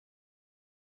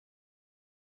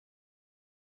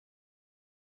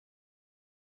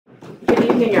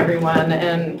Good evening, everyone,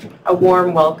 and a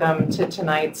warm welcome to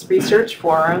tonight's Research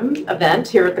Forum event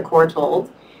here at the Courtauld,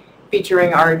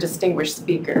 featuring our distinguished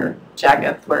speaker,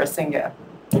 Jagath Weerasinghe.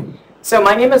 So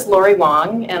my name is Lori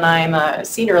Wong, and I'm a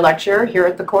senior lecturer here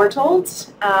at the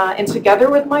Courtauld, and together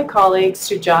with my colleague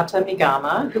Sujata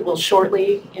Migama, who will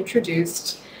shortly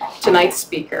introduce tonight's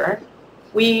speaker,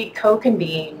 we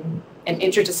co-convene an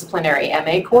interdisciplinary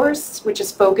MA course, which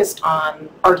is focused on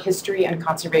art history and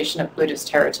conservation of Buddhist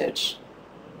heritage.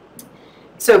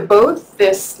 So both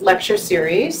this lecture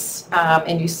series,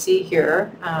 and you see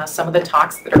here some of the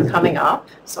talks that are coming up,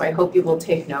 so I hope you will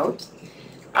take note.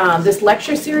 This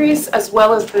lecture series, as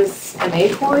well as this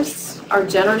MA course, are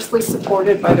generously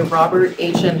supported by the Robert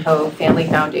H. and Ho Family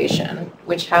Foundation,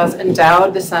 which has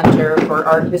endowed the Center for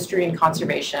Art History and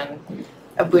Conservation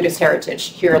of Buddhist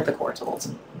Heritage here at the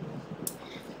Courtauld.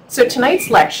 So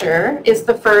tonight's lecture is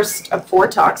the first of 4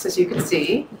 talks, as you can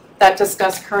see, that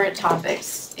discuss current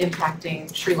topics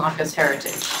impacting Sri Lanka's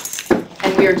heritage.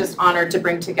 And we are just honored to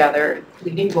bring together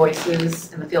leading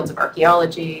voices in the fields of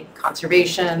archaeology,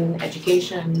 conservation,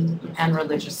 education, and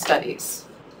religious studies.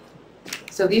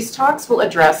 So these talks will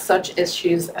address such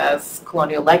issues as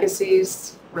colonial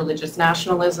legacies, religious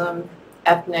nationalism,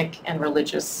 ethnic and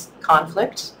religious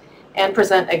conflict, and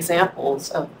present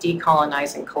examples of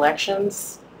decolonizing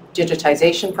collections,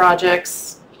 digitization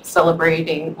projects,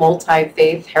 celebrating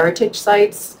multi-faith heritage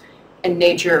sites, and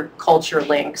nature-culture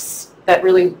links that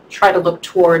really try to look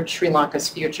toward Sri Lanka's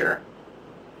future.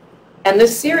 And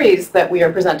this series that we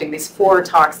are presenting, these 4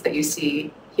 talks that you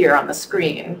see here on the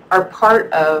screen, are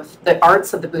part of the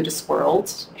Arts of the Buddhist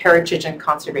World Heritage and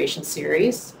Conservation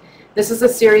series. This is a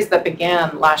series that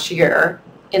began last year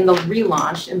in the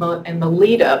relaunch, in the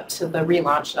lead up to the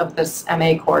relaunch of this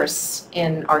MA course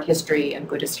in art history and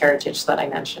Buddhist heritage that I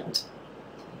mentioned.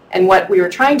 And what we were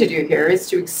trying to do here is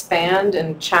to expand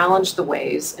and challenge the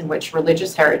ways in which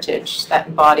religious heritage that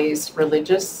embodies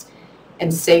religious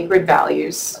and sacred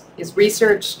values is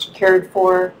researched, cared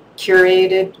for,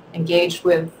 curated, engaged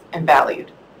with, and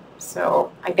valued.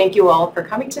 So I thank you all for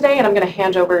coming today, and I'm going to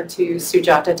hand over to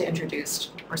Sujata to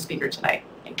introduce our speaker tonight.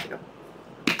 Thank you.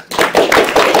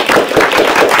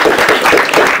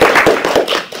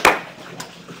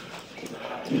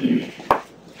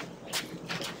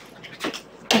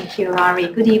 Thank you, Laurie.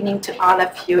 Good evening to all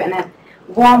of you, and a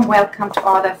warm welcome to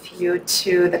all of you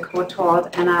to the Courtauld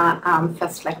and our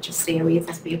first lecture series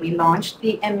as we relaunched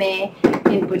the MA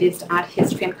in Buddhist art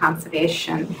history and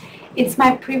conservation. It's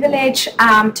my privilege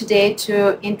today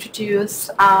to introduce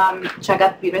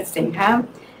Jagath Weerasinghe.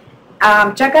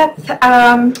 Jagath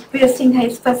Weerasinghe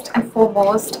is first and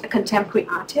foremost a contemporary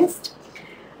artist,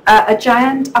 a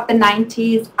giant of the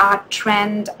 90s art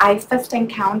trend. I first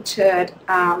encountered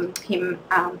him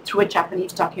through a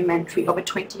Japanese documentary over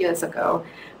 20 years ago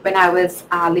when I was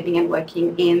living and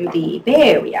working in the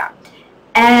Bay Area.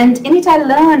 And in it I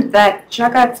learned that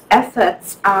Jagath's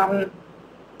efforts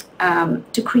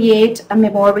to create a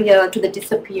memorial to the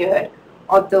disappeared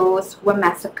or those who were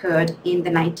massacred in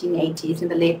the 1980s, in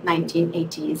the late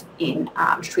 1980s in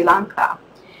Sri Lanka.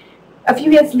 A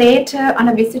few years later, on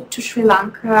a visit to Sri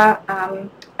Lanka,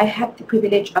 I had the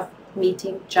privilege of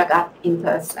meeting Jagath in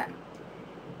person.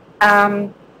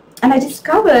 And I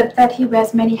discovered that he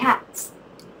wears many hats.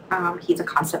 He's a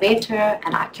conservator,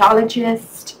 an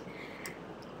archaeologist,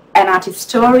 an art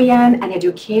historian, an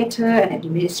educator, an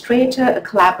administrator, a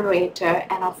collaborator,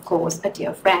 and of course, a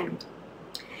dear friend.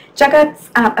 Jagath's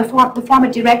the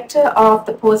former director of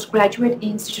the Postgraduate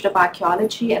Institute of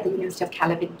Archaeology at the University of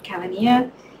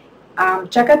California.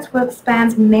 Jagath's work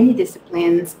spans many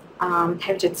disciplines,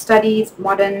 heritage studies,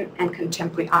 modern and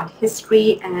contemporary art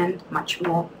history, and much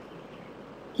more.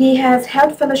 He has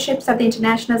held fellowships at the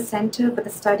International Center for the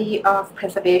Study of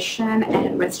Preservation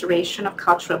and Restoration of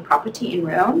Cultural Property in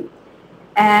Rome,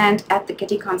 and at the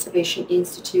Getty Conservation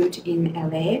Institute in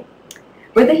LA.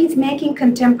 Whether he's making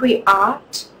contemporary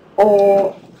art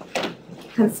or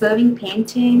conserving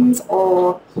paintings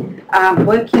or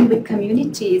working with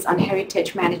communities on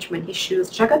heritage management issues,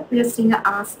 Jagath Weerasinghe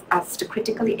asks us to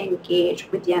critically engage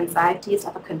with the anxieties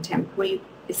of a contemporary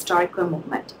historical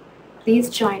movement. Please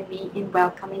join me in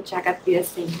welcoming Jagath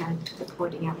Weerasinghe to the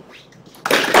podium.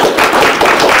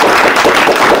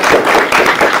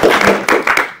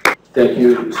 Thank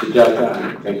you, Sujata,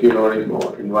 and thank you, Lori,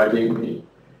 for inviting me.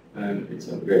 And it's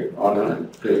a great honor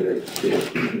and privilege to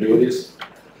do this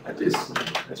at this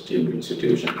esteemed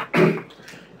institution.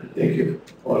 Thank you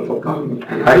all for coming.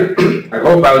 I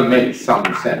hope I will make some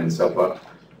sense of a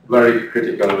very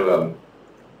critical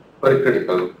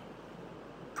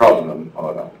problem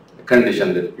or a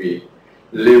condition that we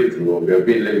live through, or we have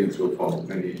been living through for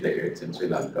many decades in Sri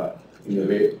Lanka. in the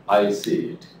way I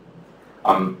see it.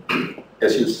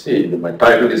 As you see, my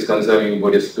title is Conserving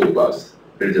Buddhist Stupas,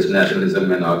 Religious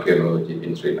Nationalism and Archaeology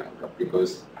in Sri Lanka,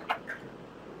 because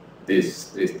these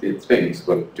things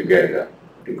work together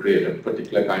to create a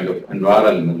particular kind of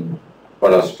environment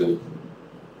for us to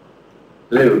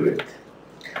live with.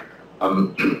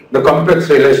 The complex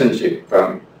relationship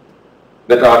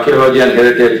that archaeology and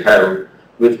heritage have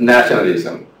with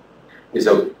nationalism is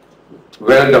a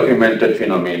well-documented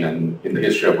phenomenon in the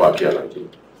history of archaeology.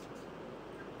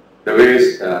 The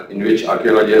ways in which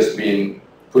archaeology has been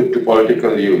put to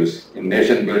political use in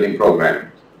nation-building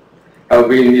programs have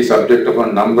been the subject of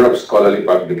a number of scholarly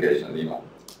publications.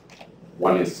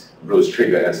 One is Bruce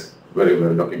Trigger, has very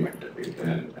well documented it,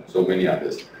 and so many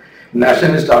others.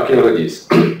 Nationalist archaeologists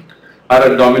are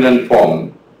a dominant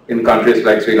form in countries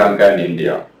like Sri Lanka and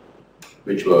India,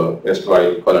 which were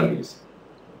erstwhile colonies.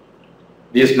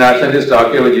 These nationalist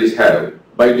archaeologists have,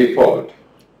 by default,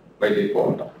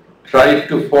 tried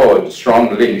to forge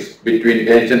strong links between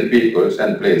ancient peoples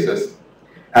and places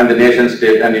and the nation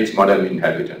state and its modern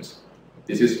inhabitants.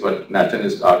 This is what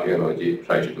nationalist archaeology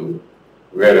tries to do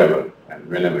wherever and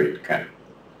whenever it can,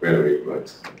 wherever it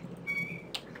works,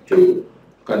 to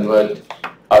convert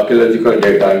archaeological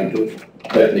data into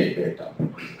ethnic data.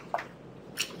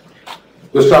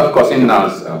 Gustav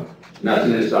Kosinna's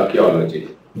nationalist archaeology,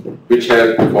 which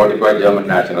helped to fortify German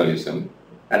nationalism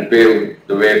and paved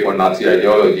the way for Nazi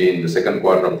ideology in the second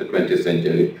quarter of the 20th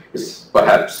century, is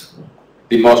perhaps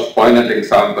the most poignant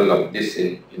example of this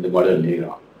in the modern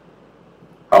era.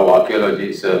 How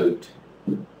archaeology served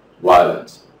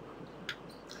violence.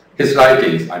 His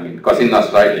writings,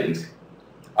 Kosinna's writings,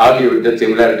 argued that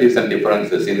similarities and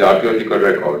differences in the archaeological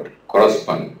record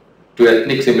correspond to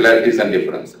ethnic similarities and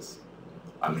differences.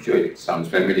 I'm sure it sounds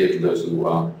familiar to those who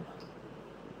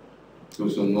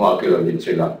know archaeology in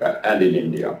Sri Lanka and in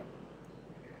India.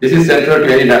 This is central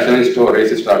to any nationalist or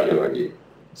racist archaeology.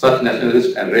 Such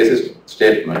nationalist and racist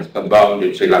statements abound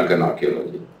in Sri Lankan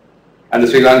archaeology. And the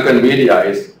Sri Lankan media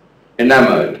is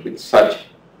enamored with such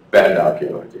bad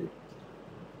archaeology.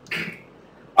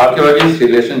 Archaeology's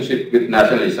relationship with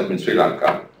nationalism in Sri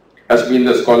Lanka has been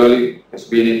the scholarly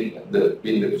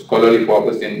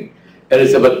focus in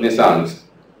Elizabeth Nisan's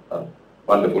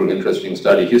wonderful, interesting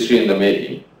study, History in the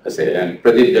Making essay, and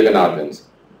Pradeep Jagannathan's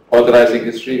Authorizing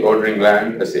History, Ordering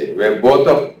Land essay, where both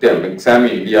of them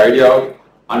examine the idea of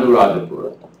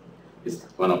Anuradhapura. It's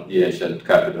one of the ancient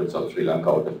capitals of Sri Lanka,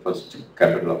 or the first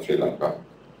capital of Sri Lanka.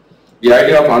 The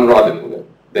idea of Anuradhapura,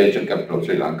 the ancient capital of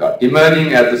Sri Lanka,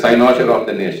 emerging as the cynosure of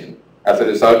the nation as a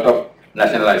result of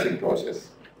nationalizing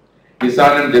process.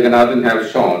 Nisan and Jagannathan have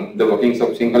shown the workings of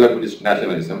Sinhala Buddhist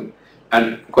nationalism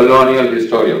and colonial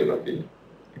historiography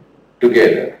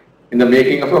together in the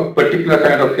making of a particular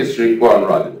kind of history for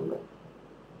Anuradhapura.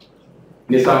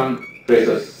 Nisan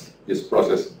traces this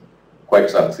process quite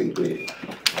succinctly.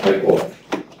 I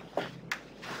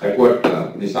quote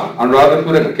Nisan.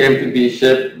 Anuradhapura came to be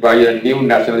shaped by a new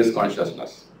nationalist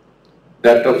consciousness,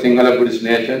 that of Sinhala Buddhist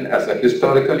nation as a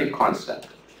historically constant,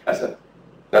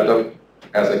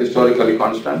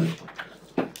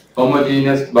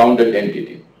 homogeneous bounded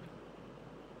entity.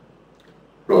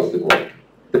 Close the quote.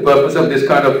 The purpose of this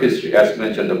kind of history, as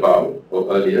mentioned above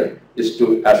or earlier, is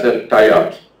to assert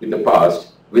tie-ups with the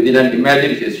past within an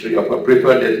imagined history of a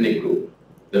preferred ethnic group,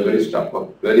 the very stuff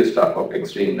of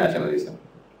extreme nationalism.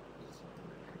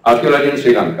 Archaeology in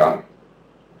Sri Lanka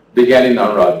began in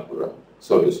Anuradhapura,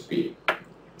 so to speak.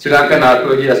 Sri Lankan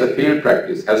archaeology as a field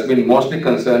practice has been mostly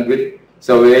concerned with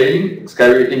surveying,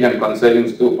 excavating and conserving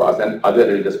stupas and other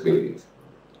religious buildings.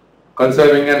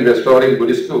 Conserving and restoring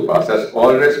Buddhist stupas has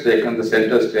always taken the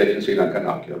center stage in Sri Lankan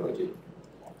archaeology.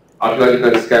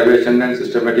 Archaeological excavation and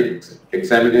systematic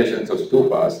examinations of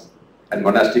stupas and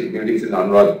monastic buildings in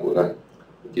Anuradhapura,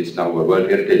 which is now a World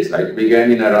Heritage Site,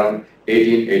 began in around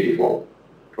 1884,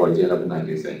 towards the end of the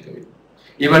 19th century.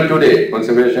 Even today,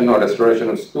 conservation or restoration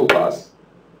of stupas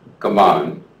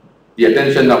command the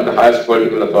attention of the highest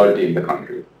political authority in the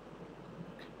country.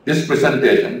 This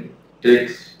presentation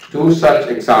takes two such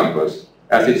examples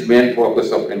as its main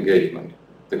focus of engagement: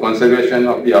 the conservation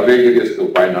of the Abhayagiriya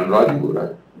Stupa in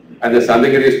Anuradhapura and the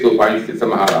Sandagiri Stupa in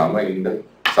Sisamaharama in the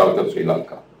south of Sri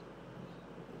Lanka.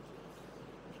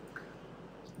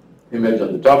 Image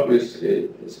on the top is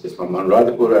from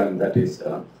Anuradhapura, and that is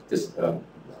this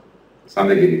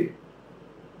Sandagiri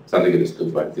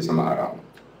Stupa in Sisamaharama.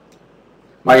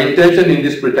 My intention in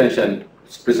this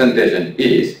presentation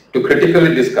is to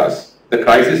critically discuss the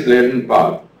crisis-laden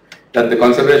path that the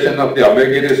conservation of the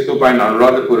Abhayagiriya Stupa in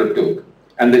Anuradhapura took,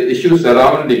 and the issues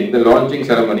surrounding the launching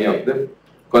ceremony of the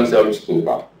conserved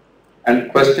stupa.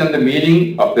 and question the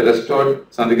meaning of the restored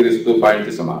Sandagiri Stupa in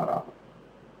Tisamara.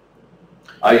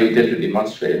 I intend to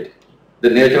demonstrate the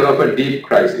nature of a deep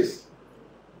crisis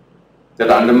that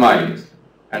undermines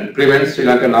and prevents Sri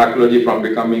Lankan archaeology from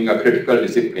becoming a critical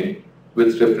discipline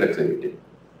with reflexivity.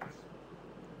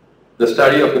 The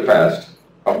study of the past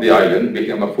of the island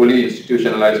became a fully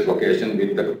institutionalized vocation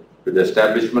with the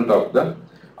establishment of the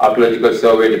Archaeological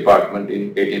Survey Department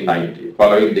in 1890,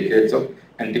 following decades of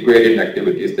antiquarian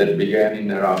activities that began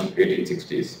in around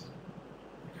 1860s.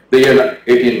 The year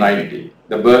 1890,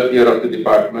 the birth year of the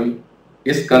department,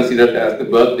 is considered as the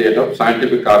birth date of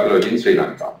scientific archaeology in Sri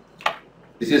Lanka.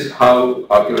 This is how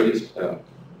archaeologists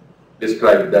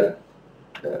describe that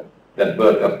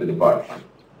birth of the department.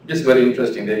 It is very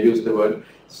interesting. They use the word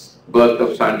birth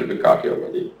of scientific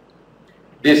archaeology.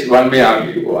 This one may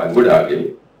argue, or I would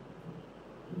argue,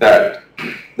 that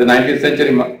the 19th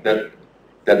century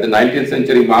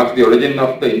marks the origin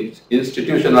of the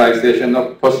institutionalization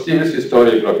of positivist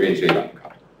historiography in Sri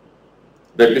Lanka.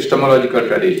 The epistemological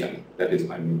tradition, that is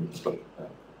my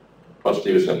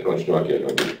positivist approach to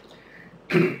archaeology.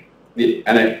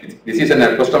 This is an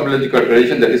epistemological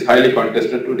tradition that is highly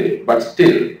contested today, but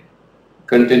still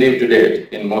continue to date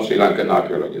in most Sri Lankan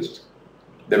archaeologists,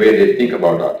 the way they think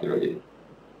about archaeology.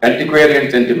 Antiquarian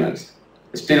sentiments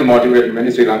still motivate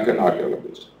many Sri Lankan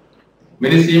archaeologists.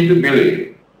 Many seem to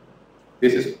believe,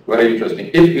 this is very interesting,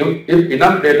 if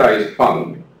enough data is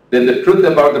found, then the truth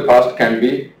about the past can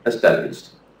be established.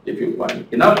 If you find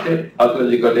enough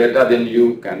archaeological data, then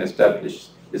you can establish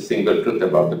a single truth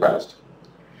about the past.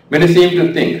 Many seem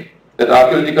to think that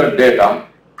archaeological data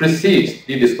precedes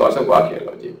the discourse of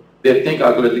archaeology. They think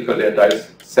archaeological data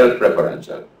is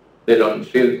self-referential. They don't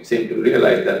seem to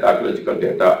realize that archaeological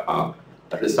data are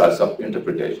the results of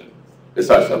interpretation,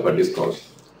 results of a discourse.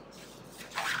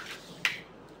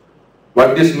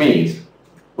 What this means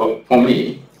for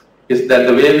me is that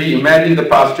the way we imagine the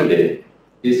past today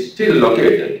is still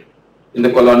located in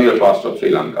the colonial past of Sri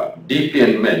Lanka, deeply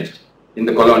enmeshed in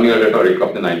the colonial rhetoric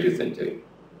of the 19th century.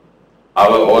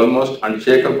 Our almost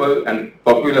unshakable and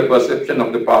popular perception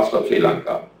of the past of Sri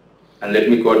Lanka, and let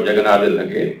me quote Jagannathan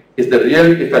again, is the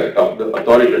real effect of the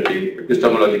authoritative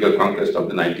epistemological conquest of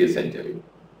the 19th century.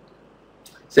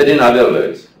 Said in other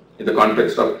words, in the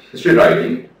context of history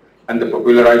writing and the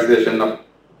popularization of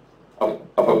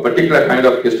a particular kind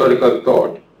of historical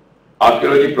thought,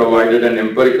 archaeology provided an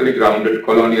empirically grounded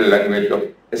colonial language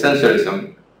of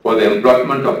essentialism for the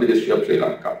employment of the history of Sri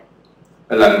Lanka,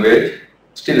 a language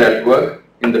still at work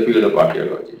in the field of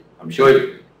archaeology. I'm sure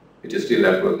it is still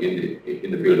at work in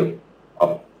the field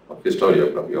of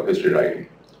historiography, of history writing.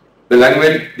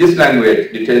 This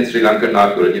language detains Sri Lankan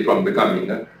archaeology from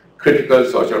becoming a critical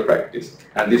social practice,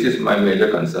 and this is my major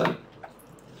concern.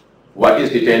 What is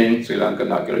detaining Sri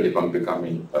Lankan archaeology from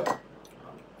becoming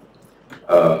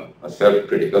a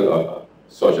self-critical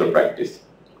social practice?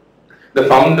 The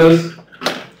founders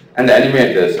and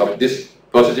animators of this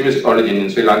positivist origin in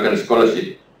Sri Lankan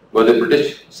scholarship were the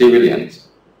British civil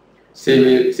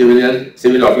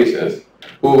officers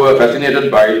who were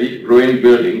fascinated by the ruined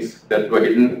buildings that were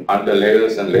hidden under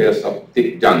layers and layers of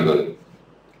thick jungle.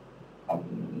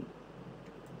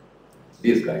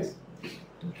 These guys,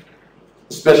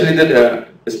 especially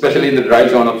in the dry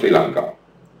zone of Sri Lanka.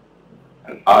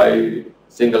 And I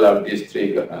single out these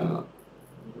three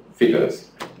figures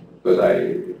because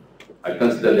I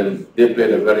consider them, they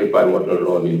played a very pivotal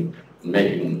role in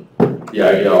making the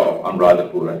idea of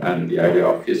Anuradhapura and the idea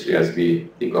of history as we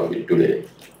think of it today.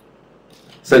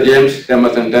 Sir James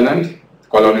Emerson Tennant,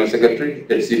 Colonial Secretary,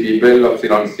 H.C.P. Bell of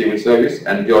Ceylon Civil Service,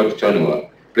 and George Chernua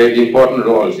played important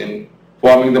roles in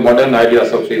forming the modern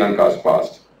ideas of Sri Lanka's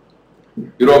past.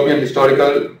 European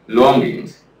historical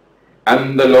longings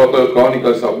and the local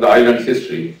chronicles of the island's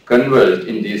history converged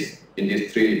in these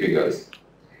three figures,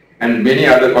 and many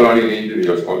other colonial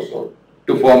individuals also,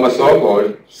 to form a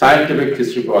so-called scientific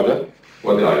history for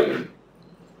the island.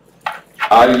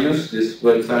 I use this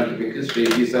word scientific history.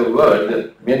 It is a word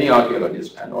that many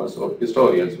archaeologists and also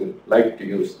historians would like to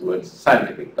use the word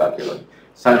scientific archaeology,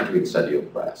 scientific study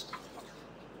of past.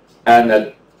 And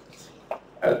at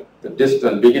the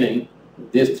distant beginning,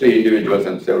 these three individuals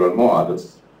and several more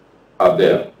others are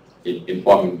there in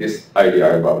forming this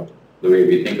idea about the way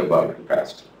we think about the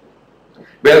past.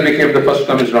 Bell became the first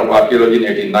Commissioner of Archaeology in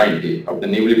 1890 of the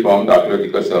newly formed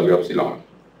Archaeological Survey of Ceylon.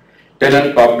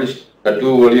 Tennant published a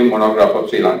 2-volume monograph of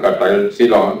Sri Lanka titled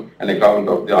Ceylon, an account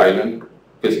of the island,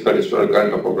 physical, historical,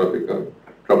 and topographical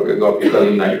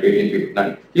in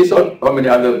 1859. He saw how many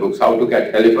other books, how to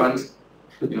catch elephants.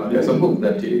 There's a book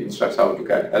that he instructs how to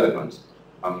catch elephants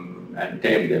and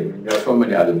tame them. There are so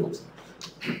many other books.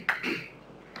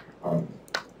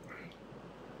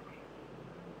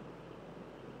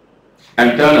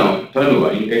 and Turnova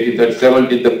in 1837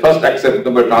 did the first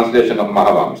acceptable translation of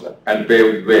Mahavamsa and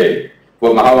paved way for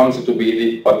Mahavamsa to be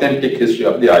the authentic history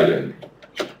of the island.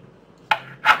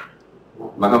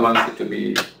 Mahavamsa to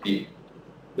be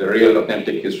the real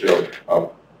authentic history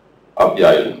of the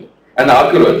island. And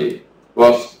archaeology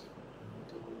was,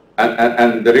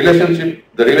 and the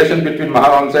relation between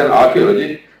Mahavamsa and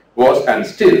archaeology was and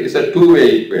still is a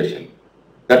two-way equation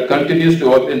that continues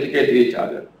to authenticate each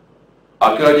other.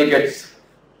 Archaeology gets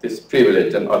this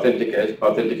privilege and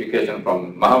authentication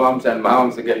from Mahavamsa, and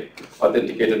Mahavamsa gets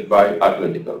authenticated by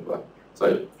archaeological work.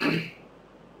 So,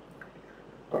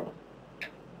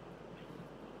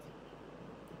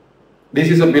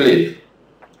 this is a belief.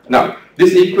 Now,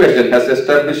 this equation has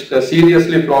established a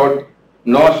seriously flawed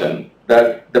notion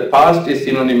that the past is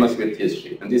synonymous with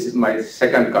history. And this is my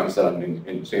second concern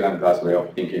in Sri Lanka's way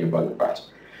of thinking about the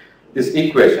past. This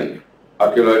equation,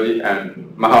 archaeology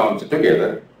and Mahavamsa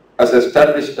together, has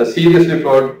established a seriously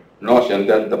flawed notion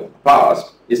that the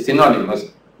past is synonymous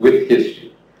with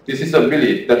history. This is a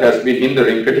belief that has been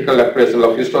hindering critical appraisal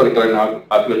of historical and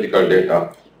archaeological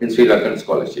data in Sri Lankan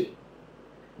scholarship.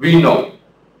 We know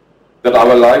that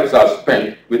our lives are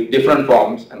spent with different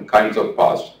forms and kinds of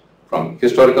past, from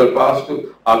historical past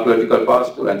to archaeological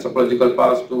past to anthropological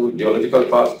past to geological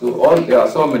past to there are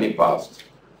so many pasts.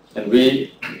 And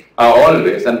we are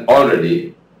always and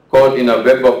already caught in a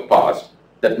web of past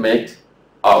that makes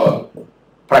our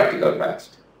practical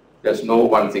past. There's no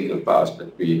one single past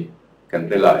that we can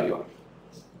rely on.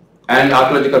 And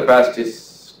archaeological past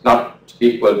is not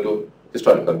equal to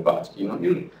historical past.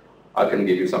 I can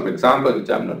give you some examples, which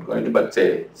I'm not going to, but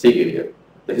say Sigiriya.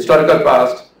 The historical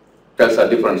past tells a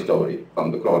different story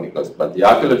from the chronicles, but the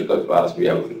archaeological past we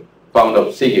have found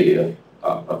of Sigiriya,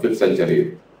 a 5th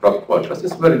century rock fortress,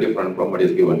 is very different from what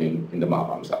is given in the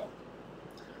Mahavamsa.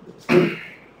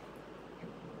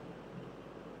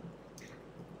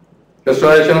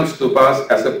 Restoration of stupas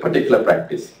as a particular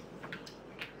practice.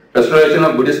 Restoration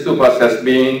of Buddhist stupas has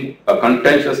been a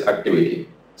contentious activity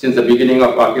since the beginning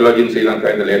of archaeology in Sri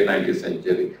Lanka in the late 19th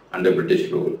century under British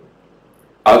rule.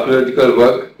 Archaeological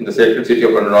work in the Sacred City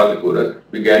of Anuradhapura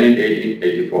began in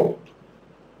 1884.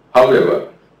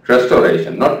 However,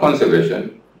 restoration, not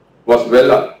conservation, was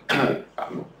well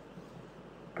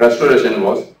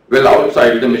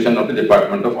outside the mission of the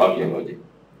Department of Archaeology.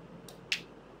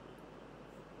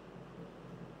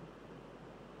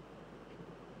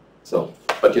 So,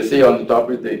 but you see on the top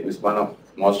is one of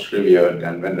most revered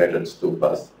and venerated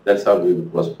stupas. That's how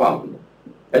it was found.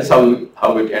 That's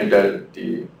how it entered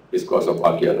the discourse of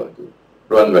archaeology.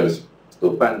 Ruanvel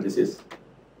Stupa, and this is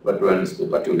what Ruanvel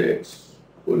Stupa today is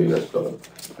fully restored.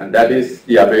 And that is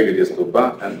the Abhayagiriya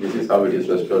Stupa, and this is how it is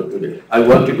restored today. I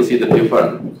want you to see the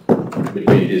difference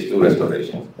between these two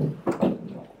restorations.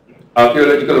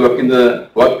 Archaeological work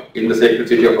in the Sacred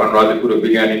City of Anuradhapura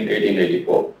began in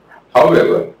 1884.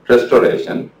 However,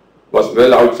 restoration was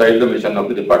well outside the mission of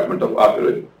the Department of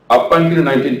Archaeology. Up until the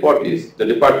 1940s, the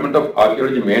Department of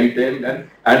Archaeology maintained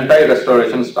an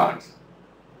anti-restoration stance.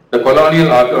 The colonial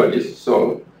archaeologists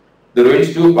saw the ruined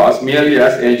stupas merely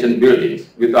as ancient buildings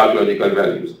with archaeological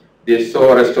values. They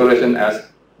saw restoration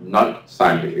as not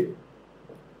scientific.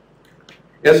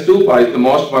 A stupa is the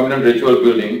most prominent ritual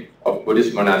building of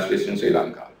Buddhist monasteries in Sri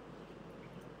Lanka.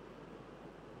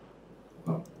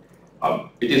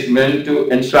 It is meant to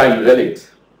enshrine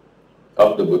relics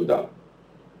of the Buddha,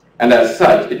 and as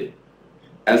such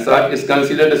is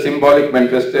considered a symbolic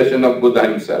manifestation of Buddha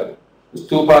himself. The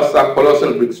stupas are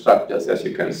colossal brick structures, as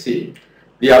you can see.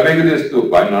 The Abhayagiriya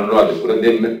Stupa in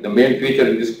Anuradhapura, the main feature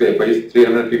in this paper, is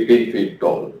 315 feet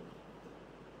tall.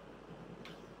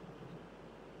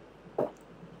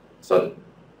 So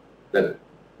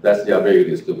that's the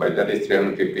Abhayagiriya Stupa, that is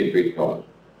 315 feet tall.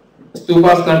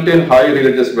 Stupas contain high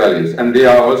religious values, and they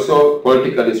are also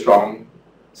politically strong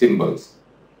symbols.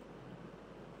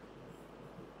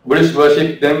 Buddhists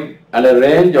worship them, and a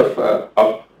range of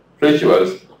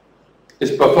rituals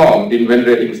is performed in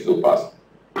venerating stupas.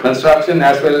 Construction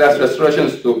as well as restoration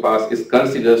of stupas is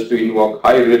considered to invoke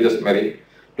high religious merit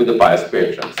to the pious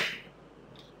patrons.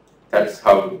 That's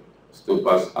how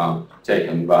stupas are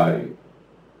taken by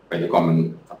the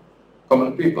common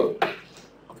people.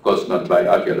 Of course, not by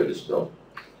archaeologists though.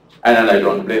 And I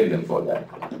don't blame them for that,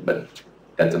 but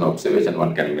that's an observation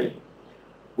one can make.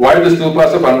 While the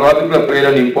stupas of Anuradhapura played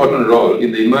an important role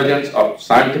in the emergence of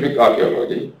scientific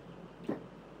archaeology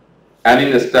and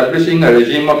in establishing a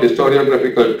regime of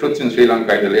historiographical truths in Sri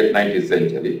Lanka in the late 19th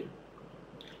century,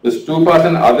 the stupas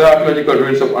and other archaeological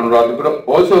ruins of Anuradhapura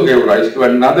also gave rise to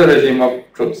another regime of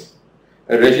truths,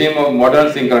 a regime of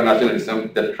modern single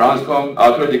nationalism that transformed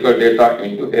archaeological data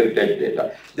into heritage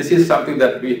data. This is something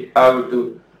that we have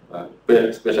to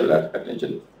pay special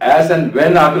attention. As and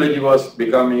when archaeology was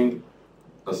becoming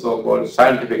a so-called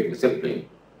scientific discipline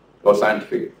or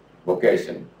scientific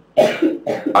vocation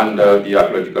under the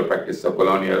archaeological practice of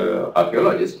colonial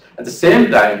archaeologists, at the same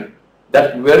time,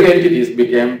 that very entities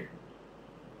became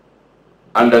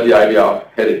under the idea of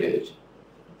heritage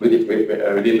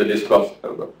within the discourse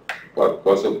of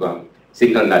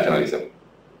single nationalism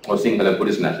or single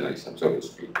Buddhist nationalism, so to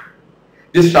speak.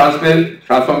 This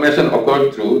transformation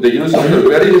occurred through the use of the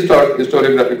very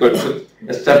historiographical truth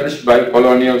established by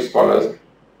colonial scholars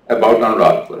about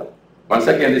Anuradhapura. Once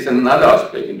again, this is another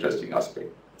aspect, interesting aspect.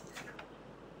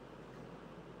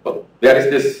 There is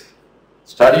this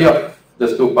study of the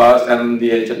stupas and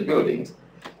the ancient buildings,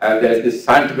 and there is this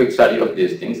scientific study of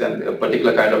these things, and a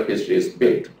particular kind of history is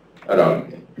built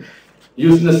around them.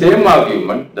 Using the same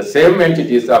argument, the same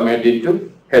entities are made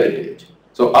into heritage.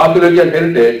 So archaeology and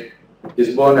heritage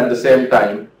is born at the same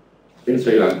time in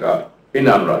Sri Lanka, in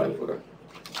Anuradhapura.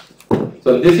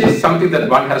 So this is something that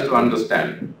one has to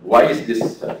understand. Why is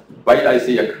this? Why I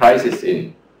see a crisis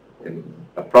in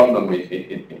a problem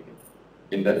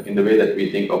in the way that we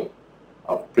think of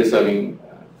preserving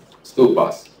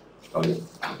stupas, or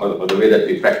the way that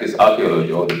we practice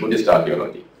archaeology or the Buddhist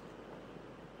archaeology.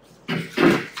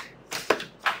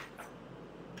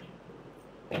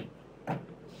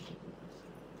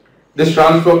 This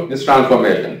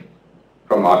transformation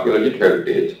from archaeology to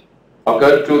heritage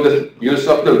occurred through the use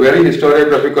of the very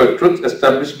historiographical truths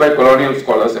established by colonial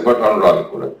scholars about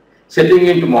Anuradhapura, setting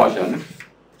into motion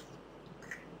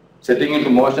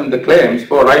the claims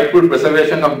for rightful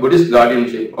preservation of Buddhist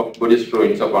guardianship of Buddhist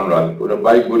ruins of Anuradhapura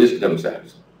by Buddhists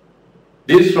themselves.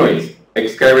 These ruins,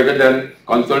 excavated and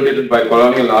consolidated by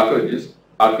colonial archaeologists,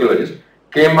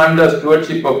 came under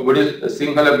stewardship of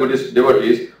Sinhala Buddhist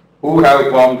devotees who have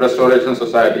formed restoration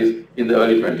societies in the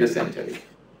early 20th century.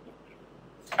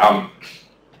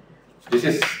 This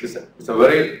is a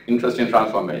very interesting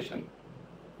transformation,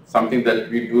 something that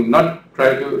we do not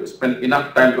try to spend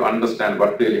enough time to understand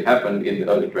what really happened in the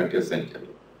early 20th century.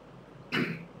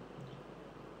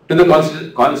 To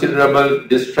the considerable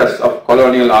distress of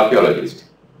colonial archaeologists,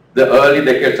 the early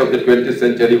decades of the 20th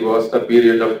century was a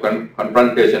period of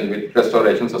confrontation with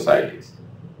restoration societies,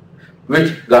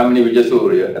 which Gamini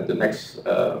Vijayasuriya at the next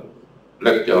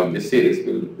lecture on this series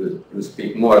will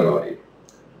speak more about it.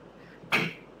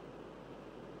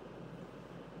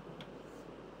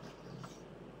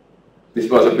 This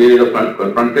was a period of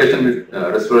confrontation with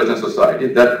restoration society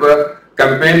that were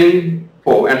campaigning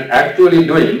for and actually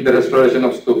doing the restoration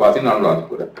of stupas in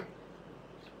Anuradhapura.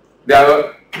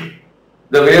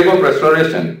 The wave of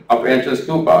restoration of ancient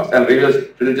stupas and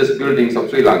religious buildings of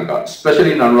Sri Lanka,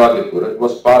 especially in Anuradhapura,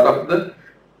 was part of the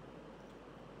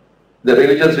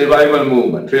religious revival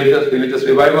movement, religious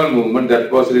revival movement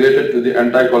that was related to the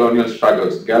anti-colonial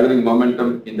struggles gathering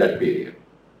momentum in that period.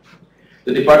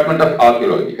 The Department of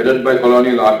Archaeology, headed by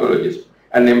colonial archaeologists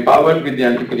and empowered with the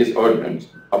Antiquities Ordinance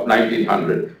of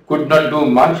 1900, could not do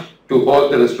much to halt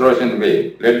the restoration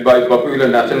wave, led by popular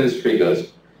nationalist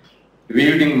figures,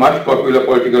 wielding much popular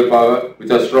political power with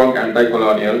a strong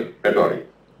anti-colonial rhetoric.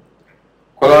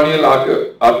 Colonial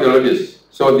archaeologists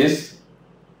saw this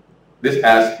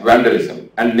as vandalism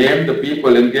and named the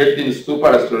people engaged in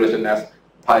stupa restoration as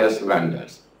pious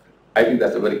vandals. I think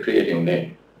that's a very creative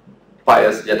name.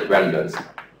 Pious yet vandals.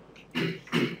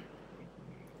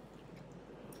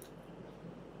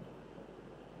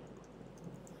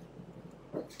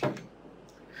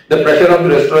 The pressure of the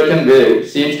restoration wave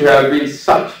seems to have been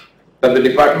such that the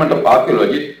Department of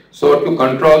Archaeology sought to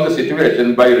control the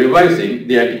situation by revising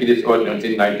the Antiquities Ordinance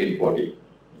in 1940.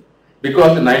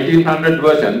 Because the 1900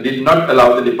 version did not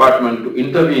allow the department to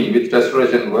intervene with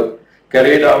restoration work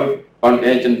carried out on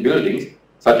ancient buildings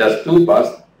such as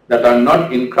stupas that are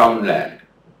not in crown land.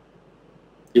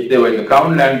 If they were in the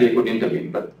crown land, they could intervene,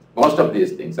 but most of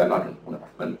these things are not in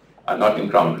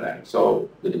crown land. So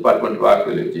the Department of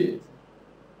Archaeology,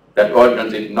 that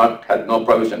ordinance had no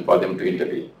provision for them to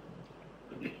intervene.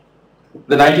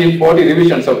 The 1940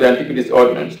 revisions of the Antiquities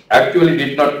Ordinance actually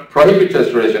did not prohibit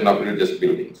restoration of religious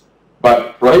buildings,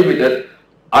 but prohibited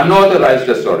unauthorized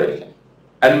restoration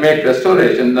and made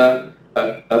restoration a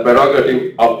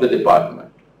prerogative of the department.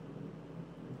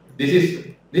 This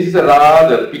is a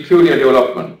rather peculiar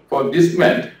development, for this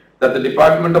meant that the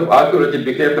Department of Archaeology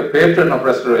became the patron of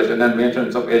restoration and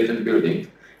maintenance of ancient buildings,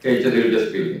 ancient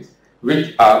religious buildings,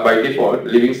 which are by default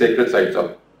living sacred sites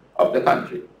of the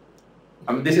country.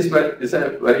 This is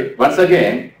once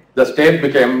again, the state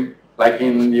became, like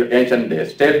in the ancient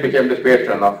days, state became the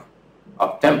patron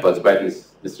of temples by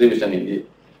this revision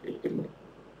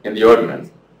in the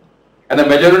ordinance. And the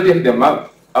majority of them are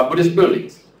Buddhist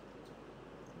buildings.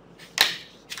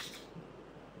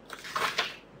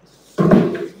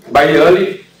 By the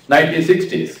early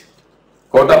 1960s,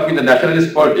 caught up in the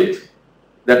nationalist politics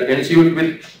that ensued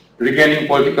with regaining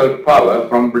political power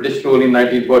from British rule in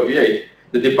 1948,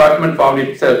 the department found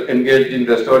itself engaged in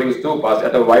restoring stupas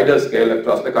at a wider scale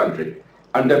across the country,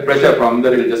 under pressure from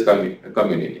the religious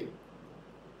community.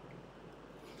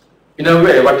 In a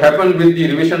way, what happened with the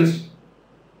revisions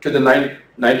to the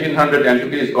 1900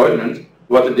 Antiquities Ordinance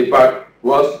was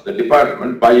the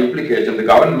department, by implication, the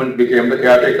government became the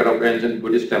caretaker of ancient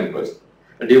Buddhist temples,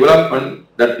 a development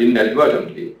that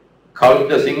inadvertently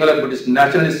caused a singular Buddhist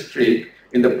nationalist streak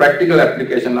in the practical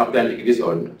application of the Antiquities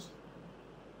Ordinance.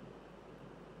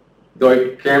 Though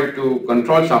it came to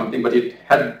control something, but it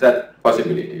had that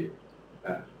possibility.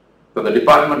 So the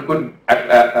department could,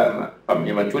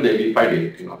 even today we find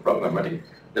it problematic.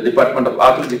 The Department of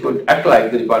Archaeology could act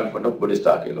like the Department of Buddhist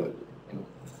Archaeology.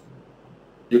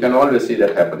 You can always see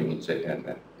that happening in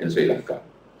Sri Lanka.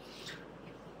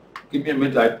 Give me a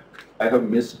minute, I have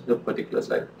missed the particular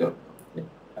slide. I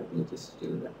think it is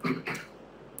still there.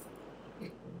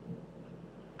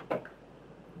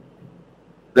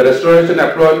 The restoration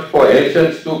approach for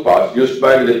ancient stupas used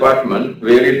by the department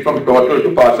varied from total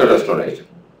to partial restoration.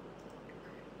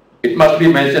 It must be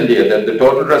mentioned here that the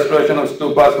total restoration of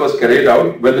stupas was carried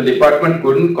out when the department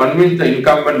couldn't convince the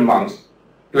incumbent monks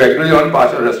to agree on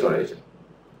partial restoration.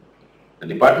 The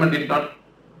department did not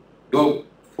do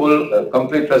full,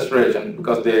 complete restoration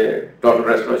because total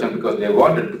restoration because they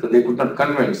wanted, because they could not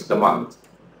convince the monks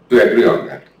to agree on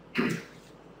that.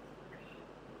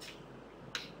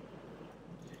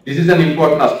 This is an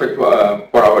important aspect for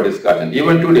our discussion.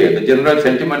 Even today, the general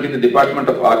sentiment in the Department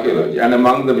of Archaeology and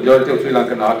among the majority of Sri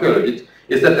Lankan archaeologists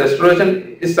is that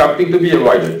restoration is something to be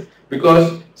avoided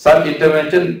because such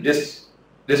intervention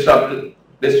disrupt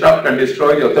and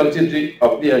destroy the authenticity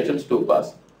of the ancient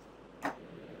stupas.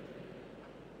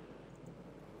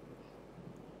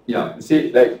 Yeah,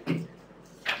 see, like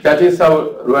that is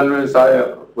how Ruan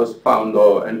was found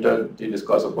or entered the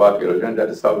discourse of archaeology, and that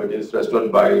is how it is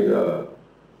restored by the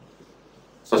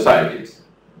societies,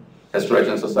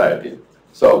 restoration society.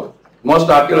 So most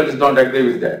archaeologists don't agree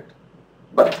with that,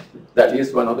 but that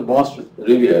is one of the most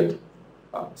revered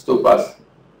stupas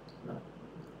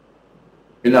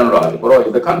in Anuradhapura,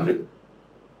 in the country.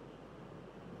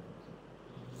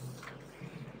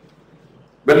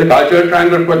 When the cultural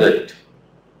triangle project,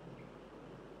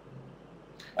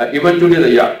 even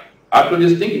today,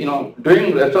 archaeologists think,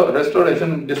 doing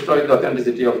restoration destroys the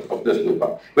authenticity of the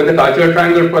stupa. When the cultural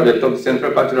triangle project of the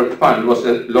Central Cultural Fund was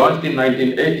launched in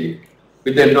 1980,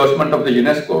 with the endorsement of the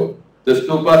UNESCO, the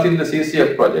stupas in the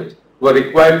CCF project were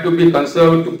required to be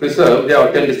conserved to preserve their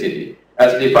authenticity,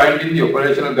 as defined in the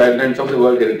operational guidelines of the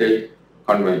World Heritage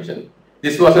Convention.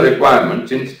 This was a requirement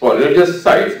since for religious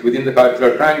sites within the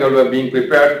cultural triangle were being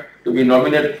prepared to be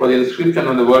nominated for the inscription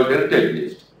on the World Heritage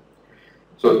list.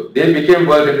 So they became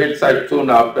World Heritage sites soon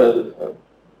after,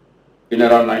 in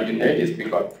around 1980s.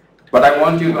 Because what I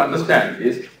want you to understand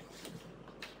is,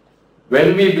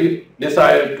 when we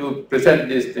decided to present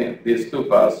these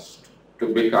stupas to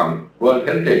become World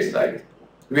Heritage sites,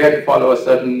 we had to follow a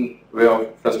certain way of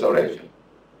restoration,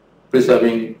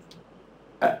 preserving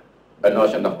a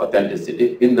notion of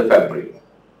authenticity in the fabric.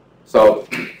 So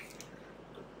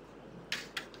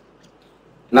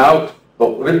now,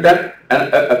 with that,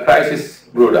 a crisis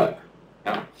brewed up,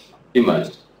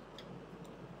 emerged.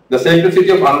 The Sacred City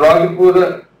of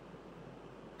Anuradhapura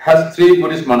has 3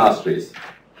 Buddhist monasteries.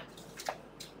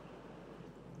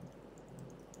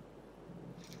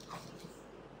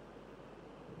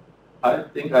 I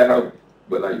think I have,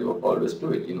 well, I always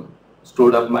do it,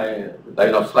 stored up my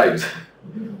line of slides.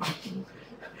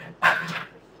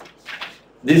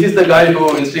 This is the guy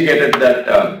who instigated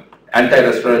that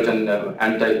anti-restoration,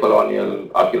 anti-colonial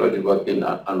archaeology work in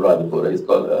Anuradhapura. He's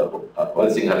called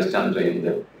Weerasinghe in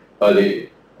the early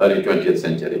 20th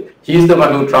century. He's the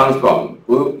one who transformed,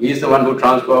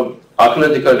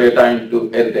 archaeological data into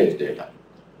heritage data.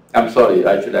 I'm sorry,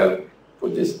 I should have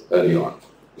put this early on.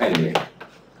 Anyway,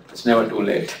 it's never too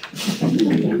late,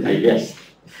 I guess.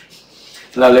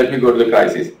 Now let me go to the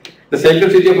crisis. The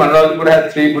Sacred City of Anuradhapura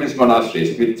has 3 Buddhist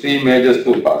monasteries with 3 major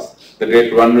stupas. The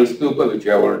Great Runwell Stupa, which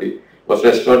was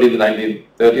restored in the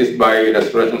 1930s by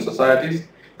restoration societies.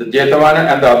 The Jetavana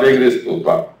and the Abhayagiriya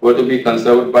Stupa were to be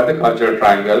conserved by the Cultural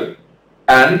Triangle,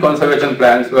 and conservation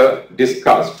plans were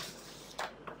discussed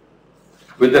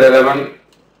with the relevant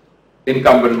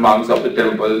incumbent monks of the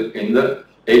temple in the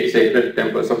 8 sacred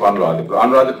temples of Anuradhapura.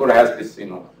 Anuradhapura has this,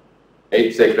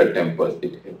 8 sacred temples.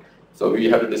 So we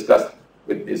have to discuss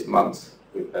with these monks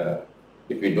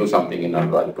if we do something in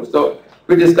Anuradhapura. So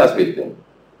we discuss with them.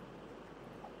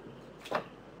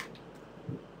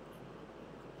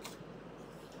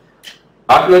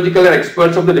 Archaeological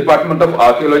experts of the Department of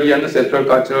Archaeology and the Central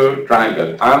Cultural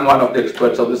Triangle. I am one of the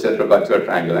experts of the Central Cultural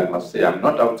Triangle. I must say I am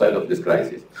not outside of this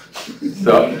crisis.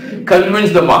 So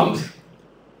convince the monks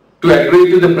to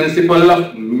agree to the principle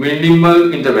of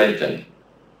minimal intervention,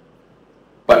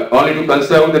 but only to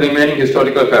conserve the remaining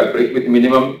historical fabric with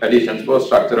minimum additions for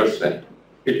structural strength.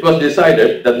 It was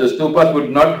decided that the stupas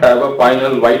would not have a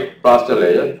final white plaster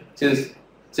layer since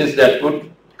that would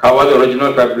cover the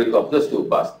original fabric of the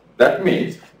stupas. That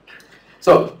means,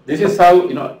 so this is how,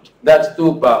 that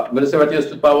stupa, Mirsavatiya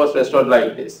stupa was restored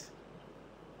like this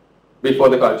before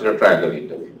the cultural triangle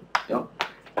interview.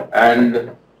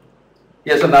 And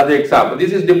here's another example.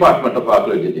 This is Department of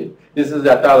Archaeology. This is the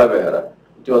Atalavera.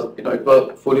 It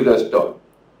was fully restored.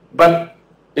 But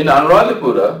in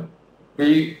Anuradhapura,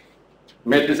 we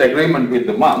made this agreement with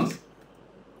the monks.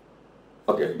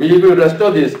 Okay, we will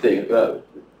restore these things.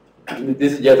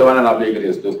 This is Jagath and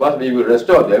Abhayagiriya Stupas. We will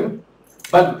restore them.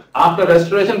 But after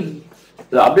restoration,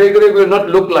 the Abhayagiriya will not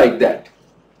look like that.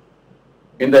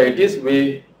 In the 80s,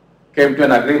 we came to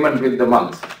an agreement with the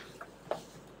monks.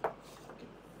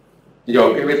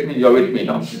 You're okay with me? You're with me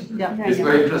now? Yeah. It's a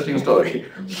very interesting story.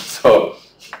 So,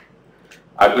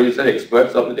 archaeological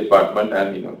experts of the department,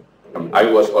 and I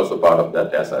was also part of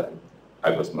that as I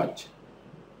was much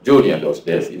junior those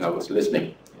days. I was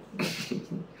listening.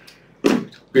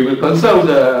 We will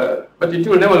conserve but it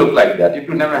will never look like that. It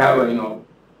will never have a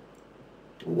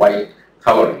white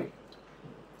covering.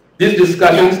 These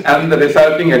discussions and the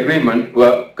resulting agreement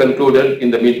were concluded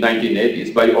in the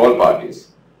mid-1980s by all parties.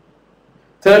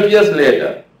 30 years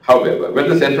later, however, when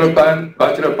the Central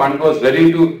Cultural Fund was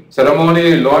ready to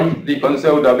ceremonially launch the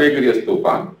conserved Abhayagiriya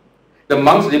Stupa, the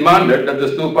monks demanded that the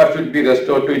stupa should be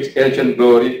restored to its ancient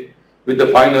glory with the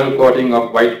final coating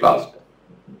of white plaster.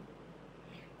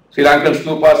 Sri Lankan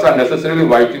stupas are necessarily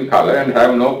white in color and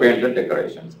have no painted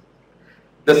decorations.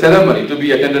 The ceremony to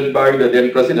be attended by the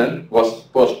then president was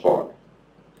postponed.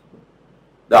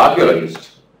 The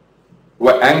archaeologists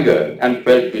were angered and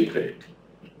felt betrayed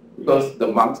because the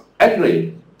monks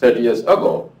agreed 30 years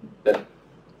ago that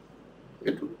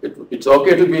it's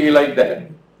okay to be like that.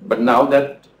 But now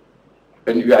that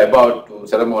when we are about to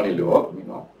ceremonially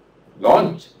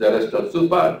launch the rest of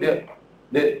stupa,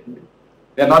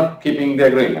 they are not keeping the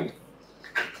agreement.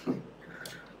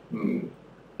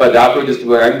 But the archaeologists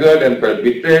were angered and felt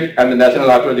betrayed, and the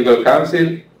National Archaeological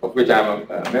Council, of which I am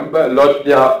a member, lodged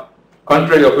their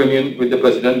contrary opinion with the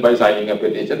president by signing a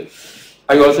petition.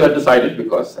 I also had to sign it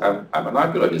because I'm an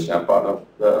archaeologist. I'm part of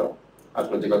the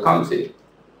Archaeological Council.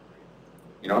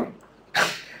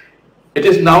 It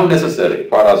is now necessary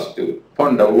for us to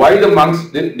ponder why the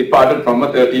monks departed from a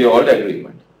 30-year-old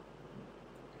agreement.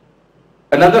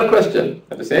 Another question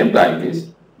at the same time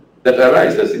that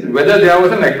arises whether there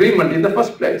was an agreement in the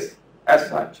first place as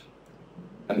such.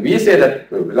 And we say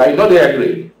that, well, I know they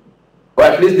agreed, or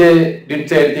at least they didn't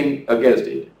say anything against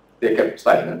it. They kept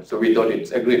silent, so we thought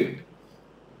it's agreement.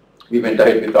 We went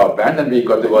ahead with our plans and we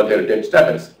got the World Heritage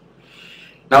status.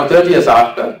 Now 30 years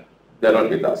after, they're not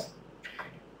with us.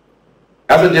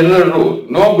 As a general rule,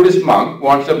 no Buddhist monk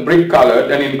wants a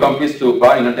brick-colored and incomplete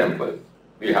stupa in a temple.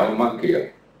 We have a monk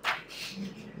here.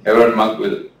 Every monk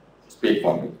will speak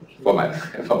for me, for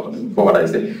what I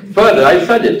say. Further, I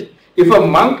suggest, if a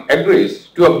monk agrees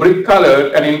to a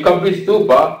brick-colored and incomplete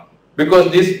stupa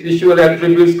because these visual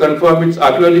attributes confirm its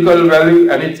archaeological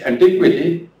value and its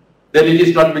antiquity, then it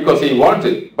is not because he wants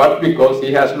it, but because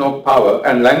he has no power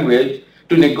and language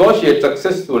to negotiate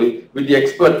successfully with the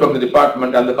expert from the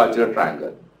department and the cultural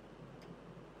triangle.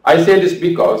 I say this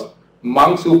because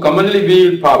monks who commonly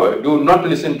wield power do not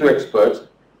listen to experts,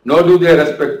 nor do they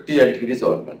respect the antiquities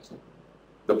ordinance.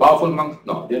 The powerful monks,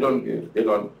 no, they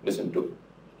don't listen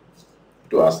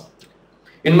to us.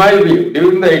 In my view,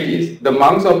 during the 80s, the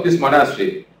monks of this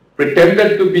monastery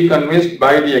pretended to be convinced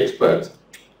by the experts.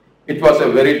 It was a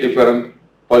very different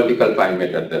political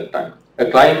climate at that time. A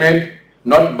climate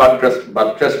not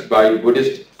buttressed by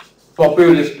Buddhist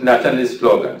populist nationalist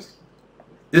slogans.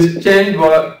 This changed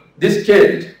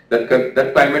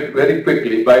that climate very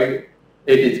quickly by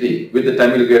 83 with the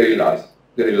Tamil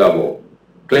guerrilla war,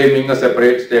 claiming a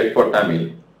separate state for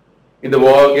Tamil. In the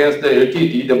war against the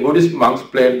LTT, the Buddhist monks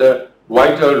played a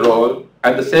vital role,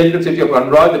 and the Sacred City of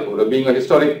Anuradhapura, being a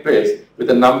historic place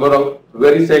with a number of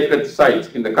very sacred sites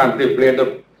in the country, played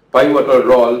a pivotal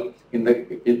role in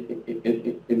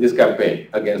this campaign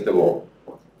against the war.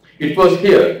 It was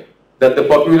here that the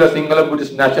popular Sinhala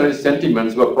Buddhist nationalist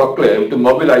sentiments were proclaimed to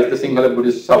mobilize the Sinhala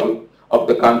Buddhist south of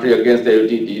the country against the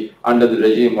LTT under the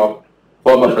regime of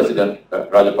former President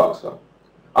Rajapaksa.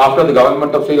 After the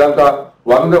government of Sri Lanka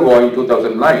won the war in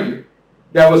 2009,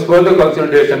 there was further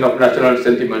consolidation of national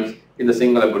sentiments in the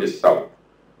Sinhala Buddhist south.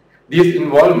 This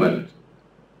involvement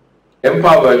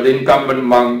empowered the incumbent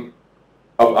monk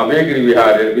of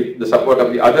Abhayagiriya with the support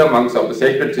of the other monks of the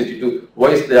Sacred City to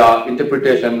voice their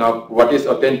interpretation of what is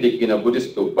authentic in a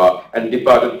Buddhist stupa and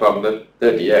departed from the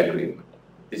 30-year agreement.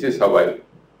 This is how I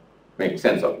make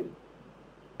sense of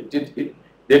it.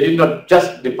 They did not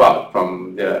just depart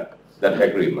from that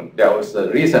agreement. There was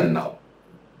a reason now.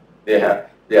 Their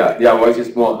voice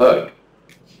is more heard.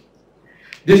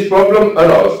 This problem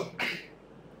arose.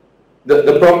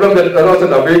 The problem that arose at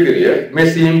Abhayagiriya may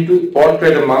seem to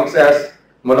portray the monks as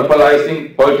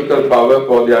monopolizing political power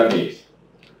for their needs.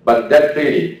 But that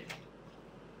reading,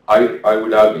 I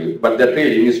would argue, but that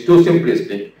reading is too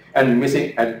simplistic and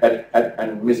missing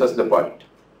and misses the point.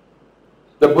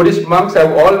 The Buddhist monks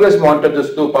have always wanted the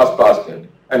stupas pastored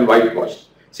and whitewashed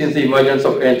since the emergence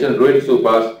of ancient ruined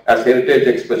stupas as heritage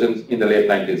expressions in the late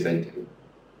 19th century.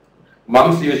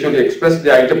 Monks usually express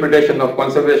their interpretation of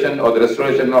conservation or the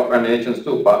restoration of an ancient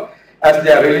stupa as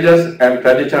their religious and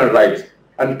traditional rites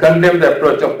and condemn the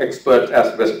approach of experts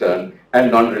as Western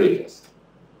and non-religious.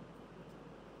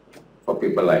 For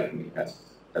people like me,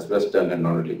 as Western and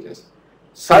non-religious.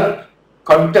 Such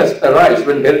contests arise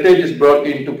when heritage is brought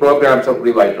into programs of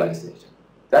revitalization.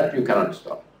 That you cannot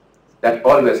stop. That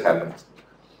always happens.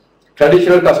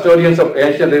 Traditional custodians of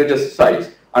ancient religious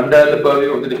sites under the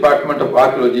purview of the Department of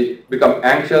Archaeology become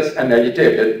anxious and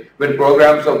agitated when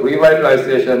programs of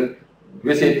revitalization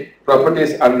visit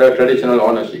properties under traditional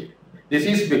ownership. This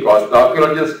is because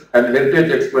archaeologists and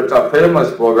heritage experts are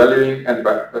famous for valuing and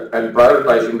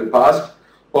prioritizing the past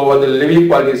over the living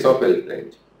qualities of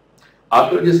heritage.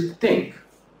 Archaeologists think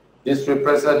this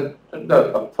represents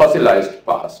the fossilized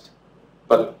past,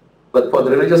 but for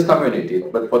the religious community,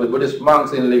 but for the Buddhist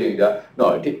monks in living there,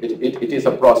 no, it is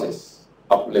a process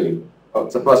of living.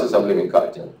 It's a process of living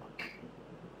culture.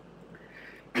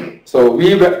 So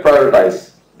we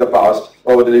prioritize the past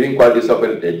over the living qualities of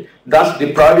heritage, thus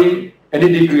depriving any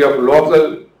degree of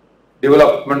local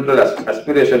developmental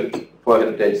aspiration for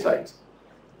heritage sites.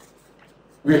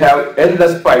 We have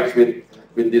endless fights with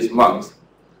these monks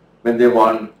when they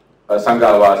want a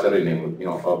Sanghavasa renewal,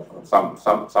 or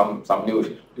some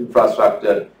new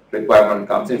infrastructure requirement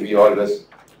comes in. We are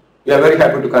very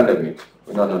happy to condemn it.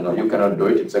 No, you cannot do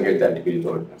it. It's against the antiquity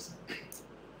ordinance.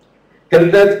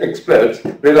 Heritage experts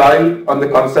rely on the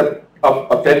concept of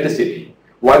authenticity,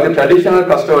 while the traditional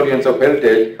custodians of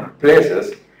heritage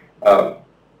places,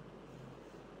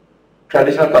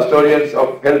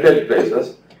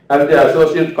 and their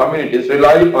associate communities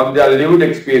rely on their lived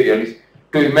experience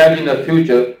to imagine a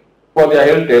future for their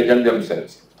heritage and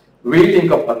themselves. We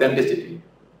think of authenticity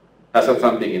as of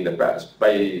something in the past,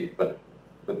 but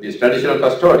these traditional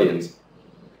custodians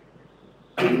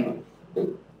and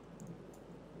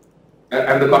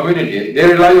the community, they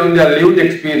rely on their lived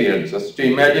experiences to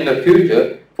imagine a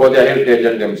future for their heritage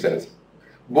and themselves.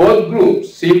 Both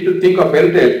groups seem to think of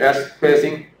heritage as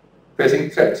facing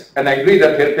threats and agree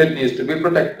that heritage needs to be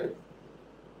protected.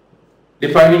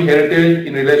 Defining heritage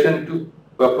in relation to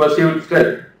a perceived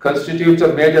threat constitutes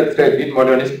a major threat in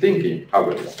modernist thinking,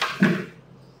 however.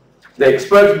 The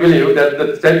experts believe that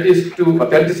the threat is to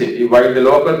authenticity, while the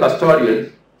local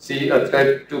custodians see a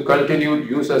threat to continued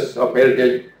uses of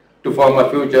heritage to form a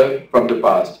future from the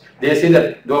past. They see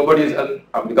that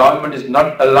the government is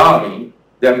not allowing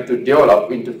them to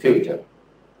develop into future.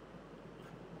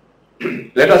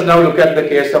 Let us now look at the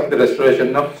case of the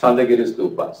restoration of Sandagiri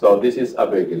Stupa. So this is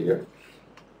Abhayagiriya.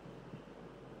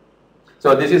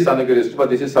 So this is Sandagiri Stupa.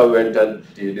 This is how we entered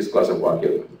the discourse of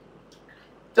archaeology.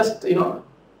 Just,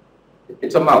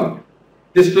 it's a mound.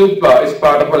 This stupa is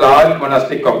part of a large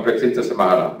monastic complex in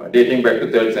Sasamarama, dating back to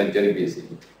 3rd century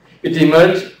BC.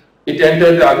 It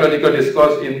entered the archaeological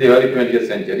discourse in the early 20th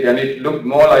century, and it looked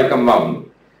more like a mound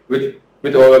with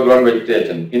overgrown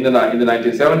vegetation. In the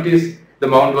 1970s, the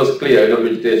mound was cleared of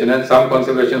vegetation and some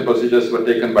conservation procedures were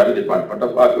taken by the Department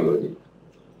of Archaeology.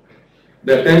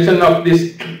 The attention of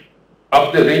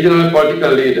the regional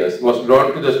political leaders was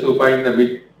drawn to the stupa in the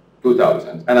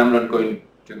mid-2000s, and I'm not going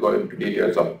to go into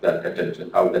details of that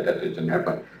attention, how that attention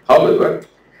happened. However,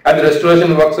 and the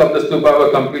restoration works of the stupa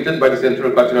were completed by the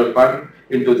Central Cultural Fund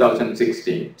in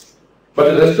 2016.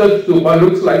 But the restored stupa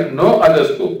looks like no other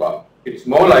stupa. It's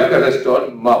more like a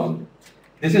restored mound.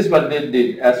 This is what they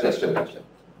did as restoration.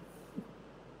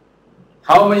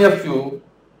 How many of you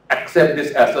accept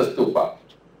this as a stupa?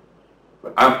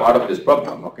 But I'm part of this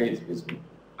problem, okay?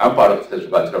 I'm part of the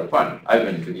cultural fund. I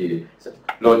went to the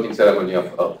launching ceremony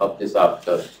of this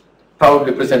after,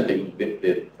 proudly presenting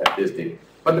this thing.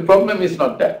 But the problem is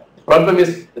not that. The problem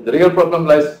is, the real problem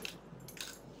lies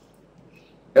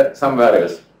somewhere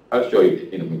else. I'll show you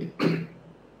in a minute.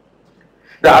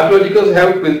 The archaeologists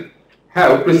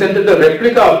have presented a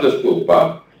replica of the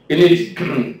stupa in its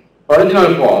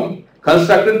original form,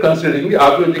 constructed considering the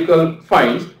archaeological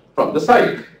finds from the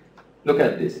site. Look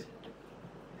at this.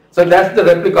 So that's the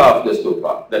replica of the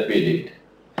stupa that we did.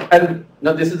 And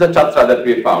now this is the chatra that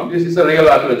we found. This is a real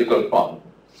archaeological form.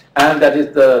 And that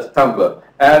is the stamba.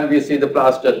 And we see the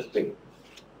plastered thing.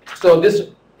 So this,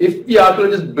 if the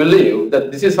archaeologists believe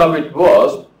that this is how it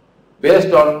was,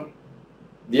 based on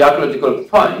the archaeological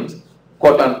finds,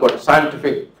 quote unquote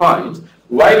scientific finds,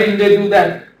 why didn't they do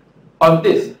that on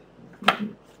this?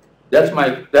 That's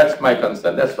my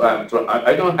concern. That's why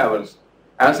I don't have an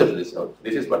answer to this.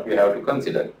 This is what we have to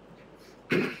consider.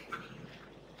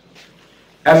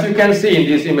 As you can see in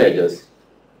these images,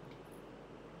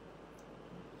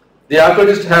 the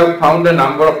archaeologists have found a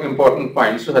number of important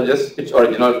finds to suggest its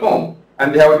original form,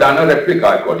 and they have done a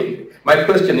replica accordingly. My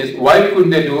question is, why couldn't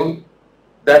they do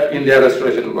that in their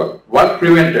restoration work? What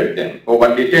prevented them or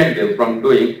what detained them from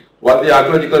doing what the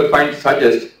archaeological finds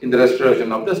suggest in the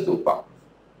restoration of the stupa?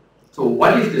 So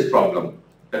what is this problem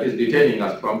that is detaining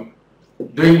us from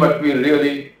doing what we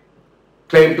really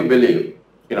claim to believe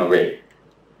in a way?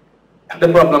 The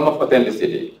problem of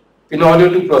authenticity. In order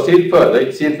to proceed further,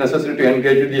 it seems necessary to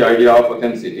engage with the idea of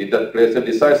authenticity that plays a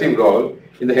decisive role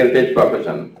in the heritage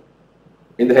profession,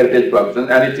 and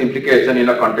its implication in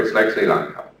a context like Sri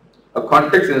Lanka. A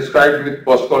context inscribed with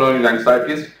post-colonial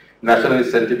anxieties,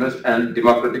 nationalist sentiments, and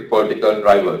democratic political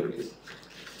rivalries.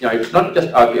 It's not just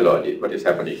archaeology what is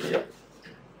happening here.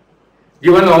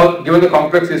 Given the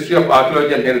complex history of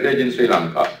archaeology and heritage in Sri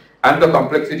Lanka, and the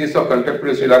complexities of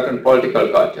contemporary Sri Lankan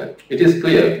political culture, it is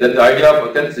clear that the idea of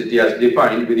authenticity as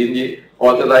defined within the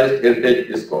Authorized Heritage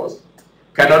Discourse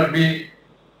cannot be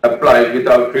applied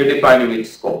without redefining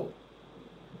its scope.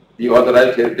 The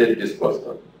Authorized Heritage Discourse,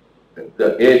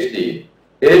 the AHD.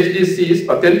 AHD sees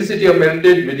authenticity of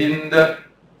heritage within the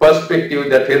perspective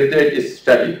that heritage is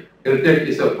static. Heritage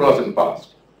is a frozen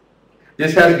past.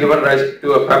 This has given rise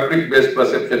to a fabric-based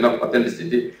perception of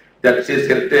authenticity that sees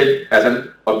heritage as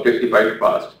an objectified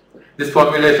past. This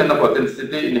formulation of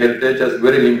authenticity in heritage has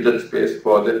very limited space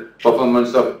for the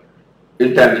performance of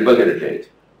intangible heritage.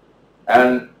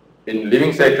 And in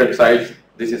living sacred sites,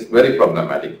 this is very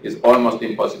problematic. It's almost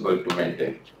impossible to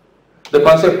maintain. The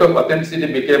concept of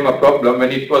authenticity became a problem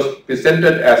when it was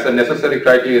presented as a necessary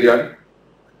criterion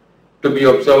to be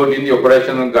observed in the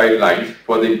operational guidelines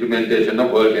for the implementation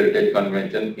of World Heritage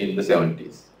Convention in the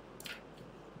 70s.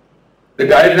 The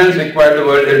guidelines required the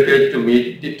World Heritage to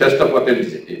meet the test of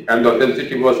authenticity, and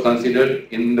authenticity was considered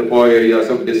in the 4 areas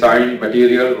of design,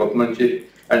 material, workmanship,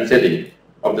 and setting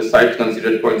of the sites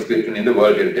considered for inscription in the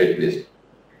World Heritage list.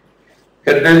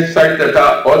 Heritage sites that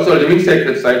are also living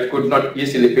sacred sites could not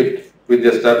easily fit with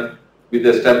the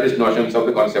established notions of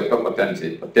the concept of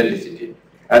authenticity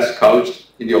as couched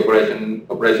in the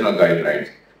operational guidelines,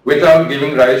 without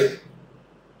giving rise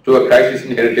to a crisis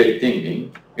in heritage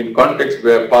thinking in context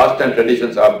where past and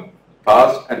traditions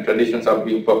are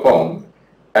being performed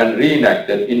and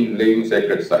reenacted in living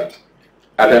sacred sites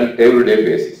at an everyday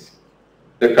basis.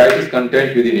 The crisis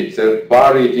contains within itself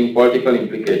far-reaching political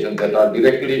implications that are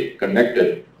directly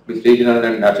connected with regional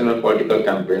and national political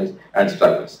campaigns and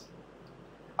struggles.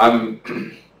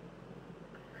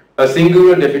 A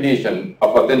singular definition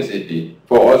of authenticity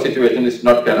for all situations is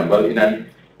not tenable in an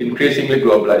increasingly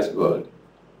globalized world.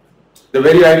 The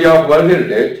very idea of World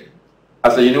Heritage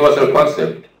as a universal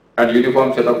concept and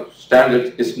uniform set of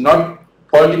standards is not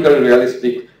politically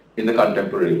realistic in the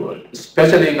contemporary world,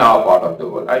 especially in our part of the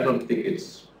world. I don't think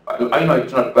I know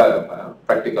it's not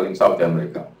practical in South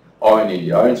America, or in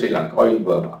India, or in Sri Lanka, or in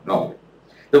Burma, no.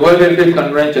 The World Heritage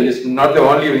Convention is not the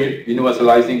only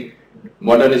universalizing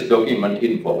modernist document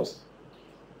in force.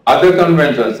 Other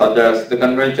conventions, such as the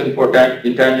Convention for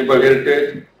Intangible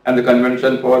Heritage and the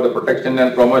Convention for the Protection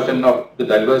and Promotion of the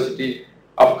Diversity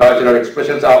of Cultural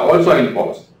Expressions, are also in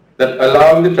force, that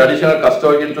allow the traditional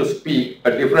custodian to speak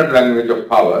a different language of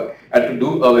power and to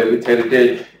do away with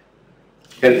heritage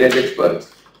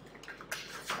experts.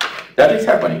 That is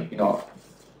happening,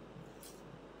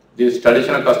 These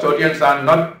traditional custodians are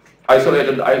not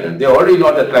isolated islands. They already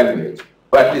know that language,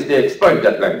 but at least they exploit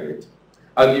that language.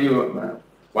 I'll give you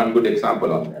one good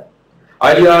example on that.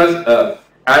 Ideas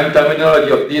and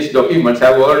terminology of these documents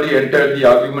have already entered the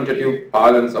argumentative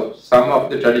parlance of some of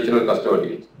the traditional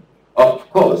custodians. Of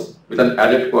course, with an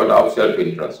added quota of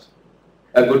self-interest.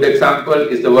 A good example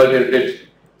is the World Heritage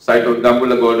site of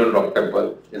Dambulla Golden Rock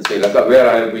Temple in Sri Lanka, where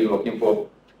I have been working for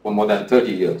more than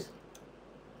 30 years.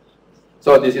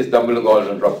 So this is Dambulla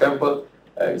Golden Rock Temple.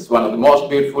 It's one of the most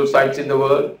beautiful sites in the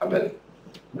world. I mean,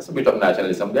 there's a bit of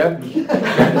nationalism there.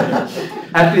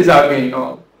 At least I mean,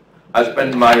 I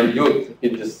spent my youth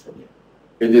in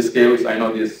these caves. I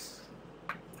know these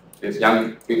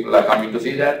young people are coming to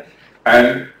see that.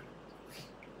 And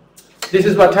this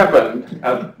is what happened.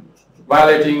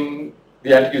 Violating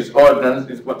the anti-use ordinance,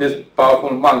 this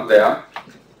powerful monk there,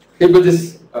 he put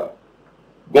this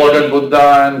golden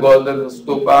Buddha and golden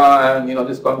stupa and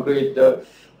this concrete,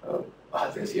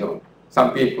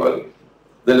 some people,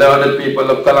 the learned people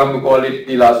of Colombo call it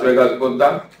the Las Vegas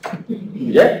Buddha.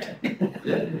 Yet,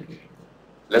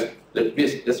 let's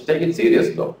take it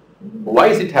serious though. Why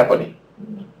is it happening?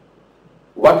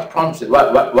 What prompts it?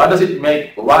 What does it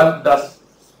make? What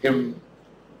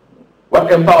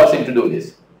empowers him to do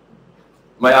this?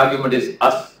 My argument is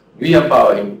us. We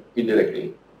empower him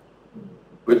indirectly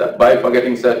by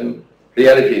forgetting certain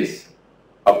realities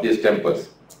of these temples.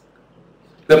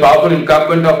 The powerful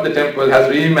incumbent of the temple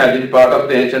has reimagined part of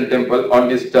the ancient temple on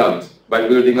these terms by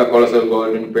building a colossal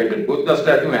golden painted Buddha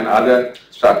statue and other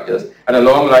structures, and a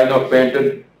long line of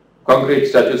painted concrete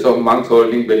statues of monks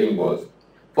holding begging bowls.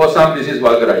 For some, this is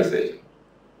vulgarization.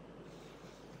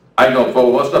 I know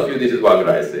for most of you this is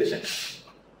vulgarization.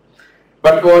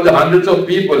 But for the hundreds of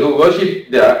people who worship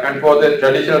there and for the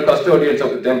traditional custodians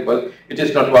of the temple, it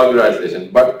is not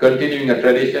vulgarization, but continuing a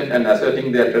tradition and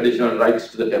asserting their traditional rights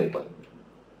to the temple.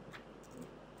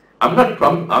 I'm not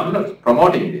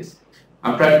promoting this.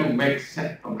 I'm trying to make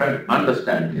sense. I'm trying to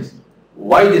understand this.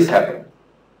 Why this happened?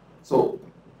 So,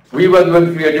 we were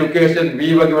given free education,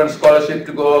 we were given scholarship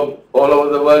to go all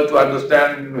over the world to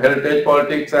understand heritage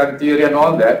politics and theory and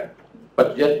all that.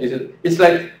 But yet, it's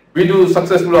like we do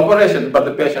successful operation, but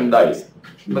the patient dies.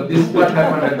 But this is what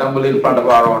happened at Dambulla in front of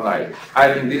our own eyes.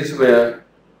 I think this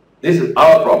is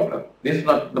our problem. This is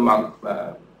not the monk,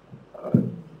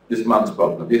 this monk's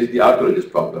problem. This is the archaeologist's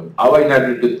problem. Our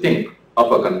inability to think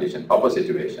of a condition, of a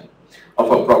situation,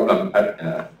 of a problem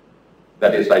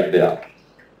that is right there.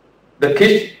 The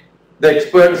kitsch, the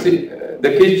experts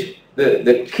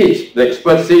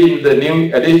see in the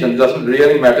new edition doesn't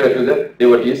really matter to the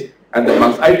devotees and the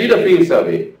monks. I did a field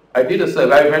survey. I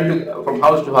went from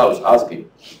house to house asking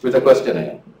with a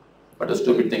questionnaire. What a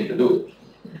stupid thing to do.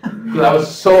 Because I was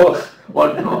so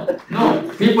want to know.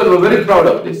 No, people were very proud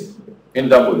of this in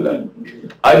Dambulla.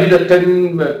 I did a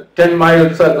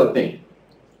 10-mile circle thing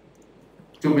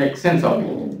to make sense of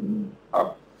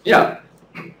it.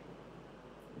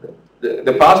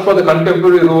 The past for the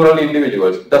contemporary rural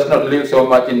individuals does not live so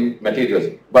much in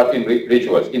materials, but in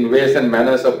rituals, in ways and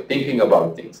manners of thinking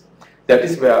about things. That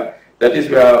is where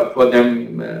for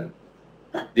them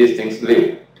these things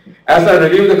live. As I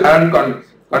review the current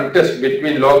contest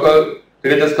between local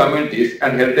religious communities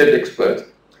and heritage experts,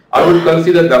 I would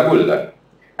consider Dambulla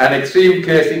an extreme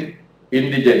case in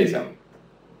indigenism.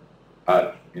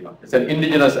 It's an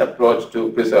indigenous approach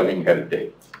to preserving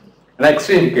heritage. An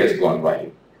extreme case gone by.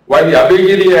 While the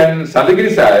Abhayagiriya and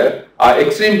Sandagiri are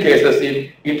extreme cases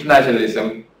in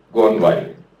internationalism gone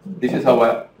by. This is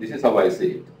how I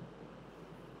see it.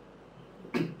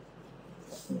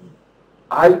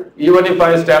 Even if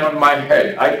I stand on my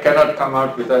head, I cannot come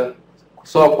out with a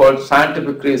so-called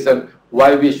scientific reason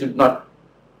why we should not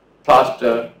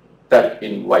plaster that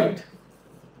in white.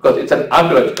 Because it's an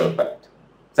archaeological fact.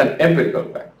 It's an empirical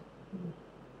fact.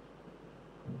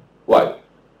 Why?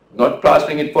 Not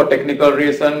plastering it for technical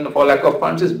reason, for lack of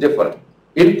funds is different.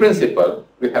 In principle,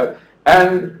 we have,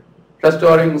 and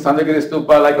restoring Sandagiri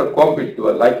Stupa like a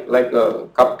confiture, like a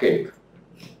cupcake.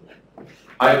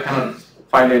 I cannot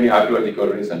find any archaeological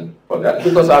reason for that,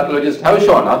 because archaeologists have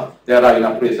shown us there are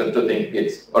enough reasons to think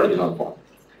its original form.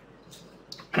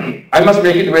 I must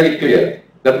make it very clear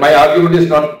that my argument is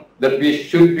not that we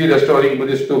should be restoring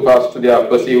Buddhist stupas to their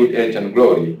perceived ancient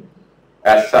glory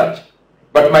as such.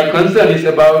 But my concern is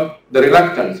about the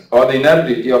reluctance or the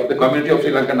inability of the community of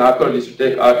Sri Lankan archaeologists to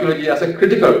take archaeology as a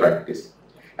critical practice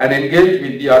and engage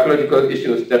with the archaeological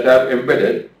issues that have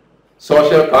embedded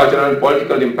social, cultural and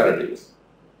political imperatives.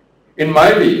 In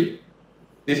my view,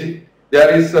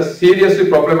 there is a seriously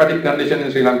problematic condition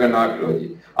in Sri Lankan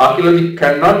archaeology. Archaeology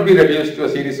cannot be reduced to a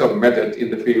series of methods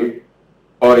in the field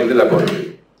or in the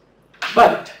laboratory.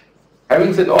 But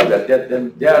having said all that,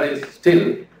 there is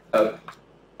still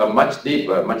a much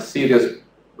deeper, much serious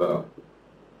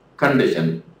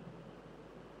condition,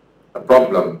 a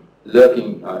problem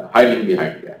lurking, hiding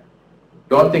behind that.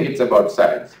 Don't think it's about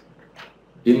science.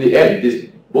 In the end,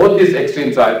 Both these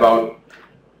extremes are about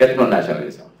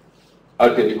ethno-nationalism.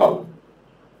 I'll tell you how.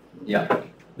 Yeah.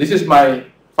 This is my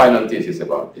final thesis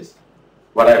about this,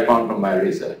 what I found from my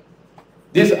research.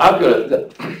 These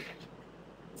archaeologists,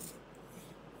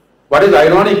 what is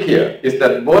ironic here is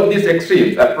that both these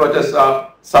extremes approaches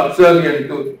are subservient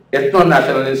to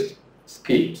ethno-nationalist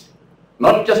schemes.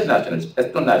 Not just nationalist,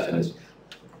 ethno-nationalist.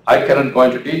 I cannot go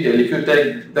into detail. If you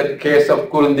take the case of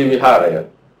Kurundi Viharaya,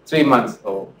 3 months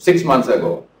or 6 months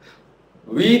ago,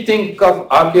 we think of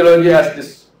archaeology as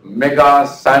this mega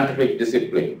scientific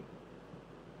discipline.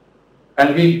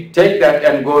 And we take that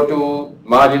and go to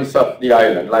margins of the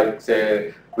island, like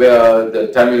say where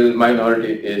the Tamil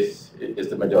minority is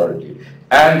the majority,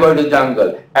 and go to the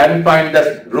jungle and find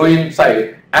that ruined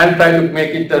site and try to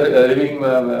make it a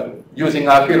living using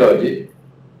archaeology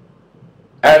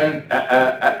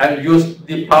and use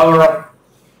the power of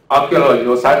archaeology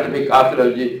or scientific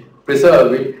archaeology,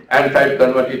 preserve it and try to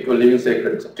convert it to a living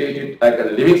sacred, treat it like a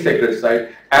living sacred site,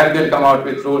 and then come out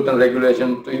with rules and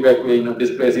regulations to evacuate,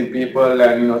 displacing people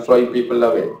and throwing people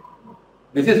away.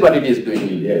 This is what it is doing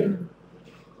in the end.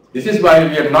 This is why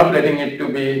we are not letting it to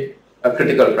be a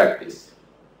critical practice.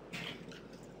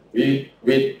 We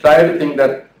try to think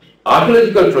that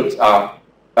archaeological truths are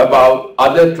about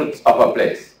other truths of a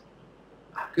place.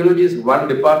 Archaeology is one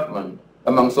department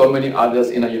among so many others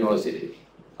in a university.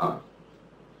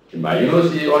 In my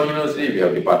university, on university, we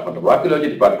have Department of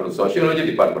Archaeology, Department of Sociology,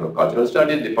 Department of Cultural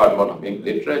Studies, Department of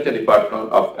Literature, Department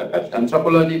of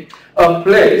Anthropology. A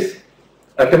place,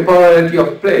 a temporality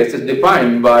of place is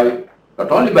defined by not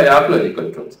only by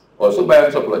archaeological truths, also by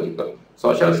anthropological,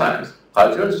 social science,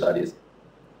 cultural studies.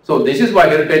 So this is why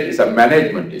heritage is a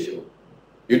management issue.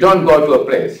 You don't go to a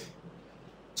place,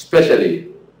 especially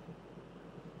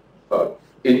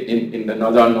in the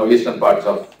northern or eastern parts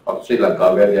of Sri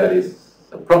Lanka, where there is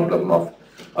a problem of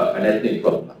an ethnic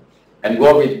problem, and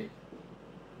go with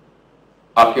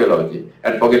archaeology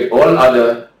and forget all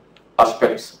other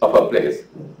aspects of a place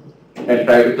and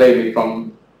try to claim it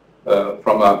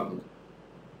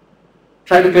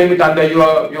try to claim it under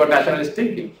your nationalist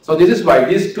thinking. So this is why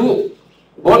these two,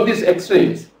 both these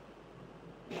extremes,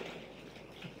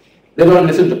 they don't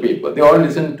listen to people. They all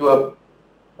listen to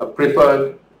a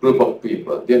preferred group of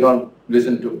people. They don't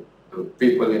listen to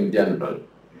people in general.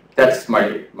 That's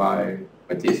my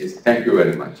thesis. Thank you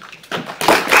very much.